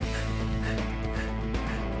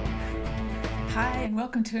Hi, and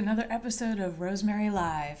welcome to another episode of Rosemary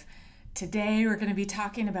Live. Today we're going to be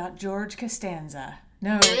talking about George Costanza.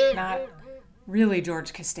 No, not really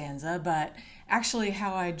George Costanza, but actually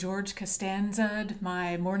how I George Costanza'd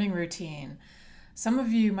my morning routine. Some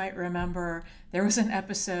of you might remember there was an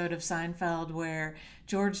episode of Seinfeld where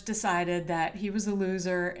George decided that he was a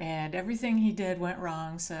loser and everything he did went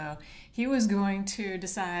wrong, so he was going to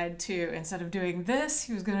decide to, instead of doing this,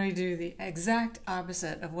 he was going to do the exact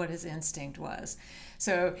opposite of what his instinct was.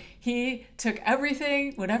 So he took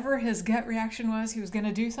everything, whatever his gut reaction was, he was going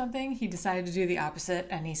to do something, he decided to do the opposite,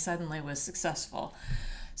 and he suddenly was successful.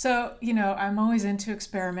 So, I'm always into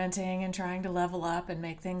experimenting and trying to level up and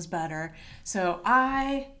make things better. So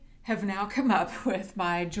I have now come up with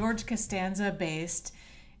my George Costanza based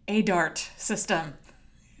ADART system.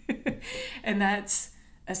 And that's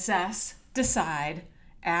assess, decide,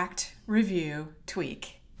 act, review,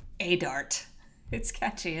 tweak. ADART. It's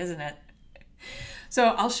catchy, isn't it? So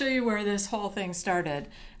I'll show you where this whole thing started.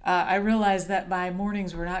 I realized that my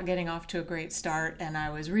mornings were not getting off to a great start, and I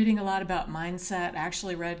was reading a lot about mindset. I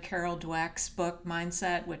actually read Carol Dweck's book,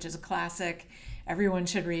 Mindset, which is a classic. Everyone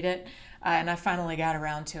should read it, and I finally got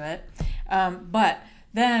around to it. But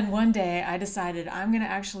then one day I decided I'm going to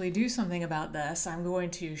actually do something about this. I'm going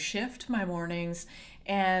to shift my mornings,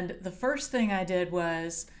 and the first thing I did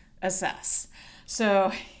was assess.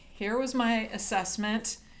 So here was my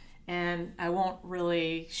assessment. And I won't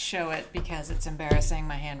really show it because it's embarrassing.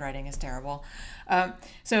 My handwriting is terrible.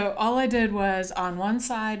 So all I did was on one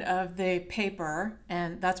side of the paper,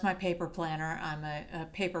 and that's my paper planner. I'm a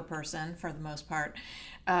paper person for the most part.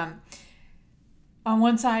 On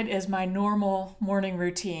one side is my normal morning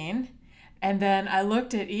routine. And then I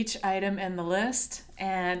looked at each item in the list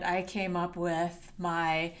and I came up with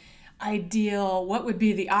my ideal, what would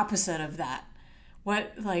be the opposite of that?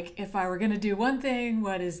 If I were going to do one thing,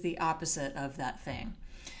 what is the opposite of that thing?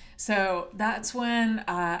 So that's when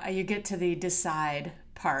you get to the decide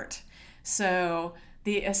part. So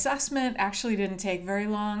the assessment actually didn't take very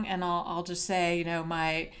long, and I'll just say,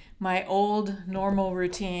 my old normal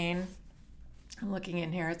routine, I'm looking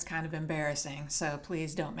in here, it's kind of embarrassing, so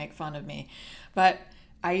please don't make fun of me. But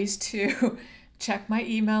I used to check my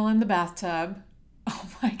email in the bathtub. Oh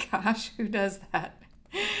my gosh, who does that?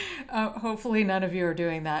 Hopefully none of you are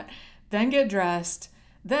doing that. Then get dressed.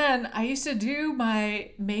 Then I used to do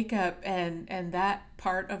my makeup and that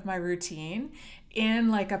part of my routine in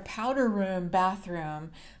like a powder room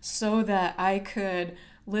bathroom so that I could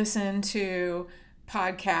listen to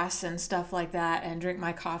podcasts and stuff like that and drink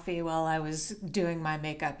my coffee while I was doing my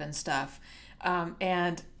makeup and stuff.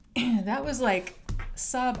 And that was like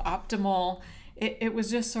suboptimal. It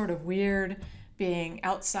was just sort of weird being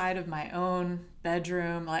outside of my own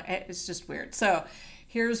bedroom. It's just weird. So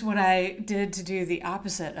here's what I did to do the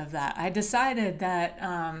opposite of that. I decided that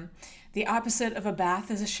the opposite of a bath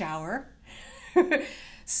is a shower.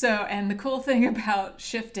 And the cool thing about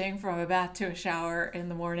shifting from a bath to a shower in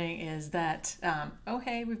the morning is that,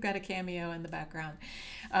 hey, we've got a cameo in the background.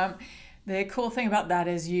 The cool thing about that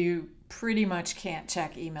is you pretty much can't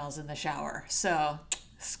check emails in the shower. So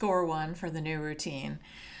score one for the new routine.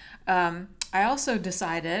 I also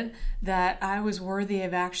decided that I was worthy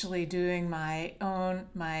of actually doing my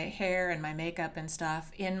hair and my makeup and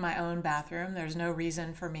stuff in my own bathroom. There's no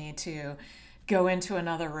reason for me to go into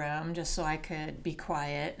another room just so I could be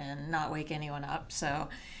quiet and not wake anyone up. So,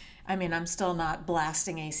 I'm still not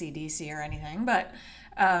blasting AC/DC or anything, but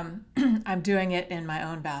I'm doing it in my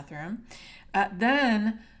own bathroom.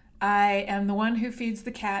 Then I am the one who feeds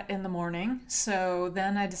the cat in the morning. So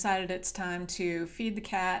then I decided it's time to feed the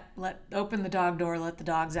cat, open the dog door, let the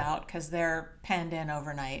dogs out because they're penned in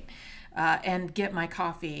overnight, and get my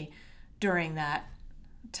coffee during that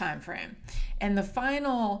time frame. And the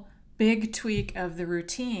final big tweak of the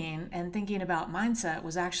routine and thinking about mindset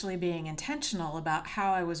was actually being intentional about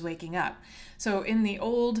how I was waking up. So in the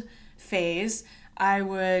old phase, I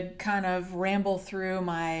would kind of ramble through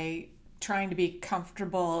my trying to be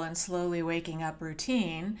comfortable and slowly waking up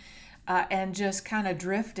routine and just kind of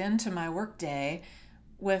drift into my workday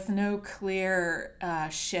with no clear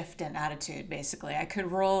shift in attitude, basically. I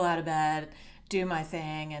could roll out of bed, do my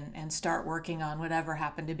thing, and start working on whatever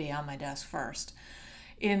happened to be on my desk first.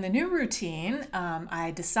 In the new routine,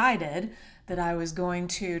 I decided that I was going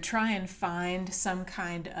to try and find some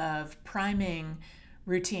kind of priming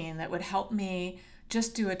routine that would help me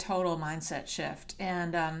just do a total mindset shift.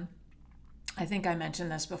 And I think I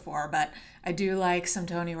mentioned this before, but I do like some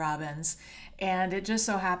Tony Robbins. And it just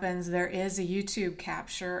so happens there is a YouTube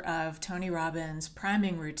capture of Tony Robbins'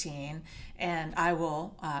 priming routine, and I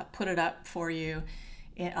will put it up for you.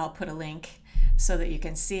 I'll put a link so that you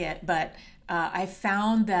can see it. But I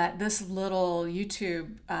found that this little YouTube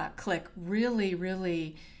click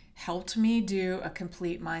really helped me do a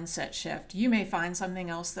complete mindset shift. You may find something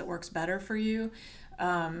else that works better for you,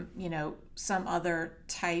 some other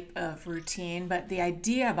type of routine, but the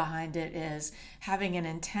idea behind it is having an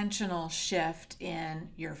intentional shift in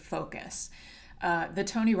your focus. The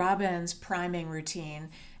Tony Robbins priming routine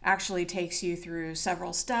actually takes you through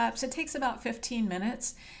several steps. It takes about 15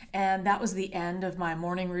 minutes, and that was the end of my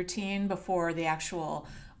morning routine before the actual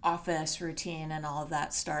office routine and all of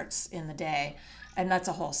that starts in the day. And that's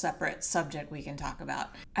a whole separate subject we can talk about.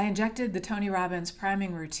 I injected the Tony Robbins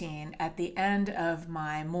priming routine at the end of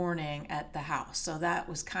my morning at the house. So that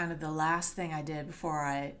was kind of the last thing I did before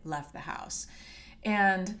I left the house.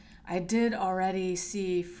 And I did already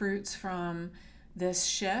see fruits from this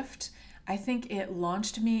shift. I think it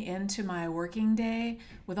launched me into my working day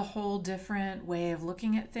with a whole different way of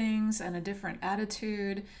looking at things and a different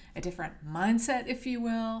attitude, a different mindset, if you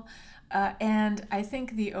will. And I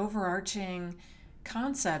think the overarching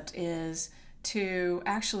concept is to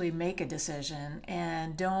actually make a decision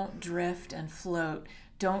and don't drift and float.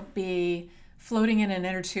 Don't be floating in an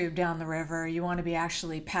inner tube down the river. You want to be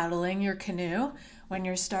actually paddling your canoe when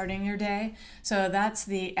you're starting your day. So that's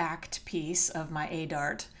the ACT piece of my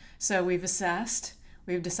ADART. So we've assessed,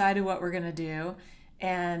 we've decided what we're going to do,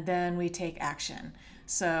 and then we take action.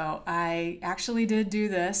 So I actually did do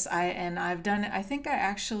this. I've done it. I think I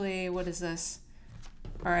actually, what is this?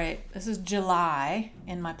 All right, this is July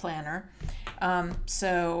in my planner.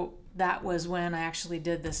 So that was when I actually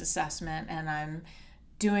did this assessment, and I'm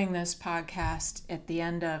doing this podcast at the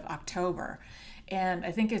end of October. And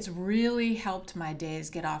I think it's really helped my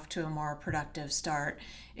days get off to a more productive start.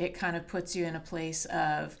 It kind of puts you in a place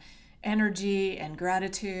of energy and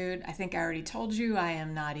gratitude. I think I already told you I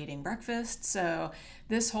am not eating breakfast. So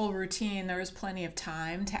this whole routine, there was plenty of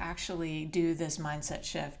time to actually do this mindset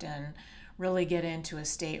shift and really get into a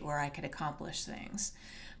state where I could accomplish things.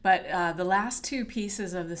 But the last two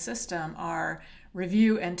pieces of the system are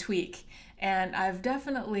review and tweak. And I've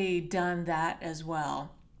definitely done that as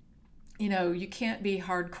well. You can't be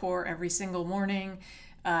hardcore every single morning.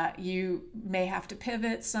 You may have to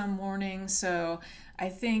pivot some mornings. So I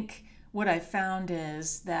think what I found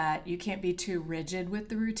is that you can't be too rigid with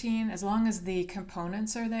the routine as long as the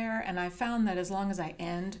components are there. And I found that as long as I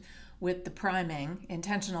end with the priming,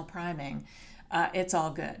 intentional priming, it's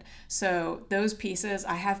all good. So those pieces,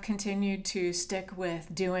 I have continued to stick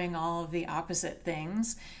with doing all of the opposite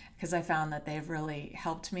things because I found that they've really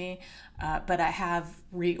helped me. But I have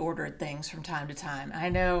reordered things from time to time. I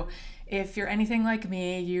know if you're anything like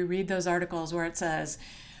me, you read those articles where it says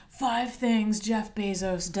 5 things Jeff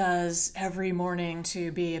Bezos does every morning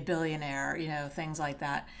to be a billionaire, things like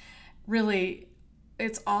that. Really,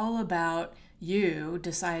 it's all about you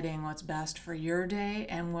deciding what's best for your day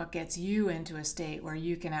and what gets you into a state where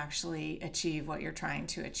you can actually achieve what you're trying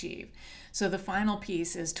to achieve. So the final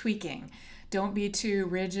piece is tweaking. Don't be too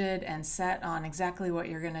rigid and set on exactly what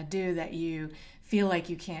you're going to do that you feel like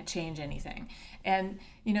you can't change anything. And,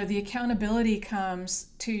 the accountability comes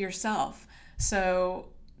to yourself. So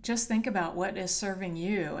just think about what is serving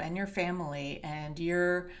you and your family and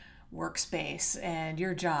your workspace and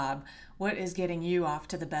your job. What is getting you off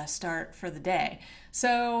to the best start for the day?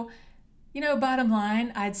 So, bottom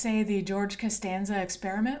line, I'd say the George Costanza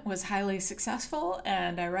experiment was highly successful,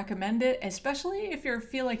 and I recommend it, especially if you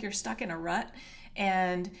feel like you're stuck in a rut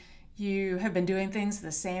and you have been doing things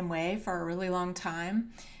the same way for a really long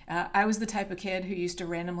time. I was the type of kid who used to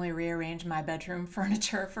randomly rearrange my bedroom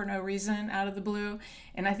furniture for no reason out of the blue,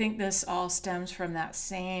 and I think this all stems from that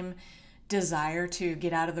same desire to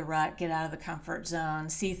get out of the rut, get out of the comfort zone,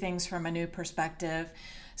 see things from a new perspective.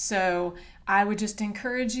 So I would just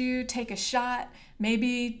encourage you, take a shot,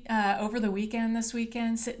 maybe over the weekend, this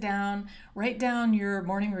weekend, sit down, write down your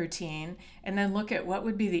morning routine, and then look at what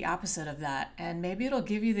would be the opposite of that. And maybe it'll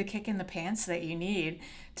give you the kick in the pants that you need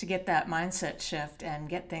to get that mindset shift and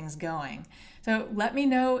get things going. So let me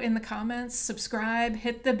know in the comments, subscribe,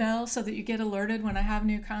 hit the bell so that you get alerted when I have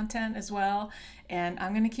new content as well. And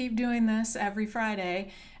I'm going to keep doing this every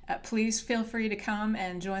Friday. Please feel free to come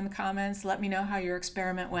and join the comments. Let me know how your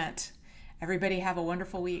experiment went. Everybody have a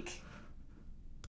wonderful week.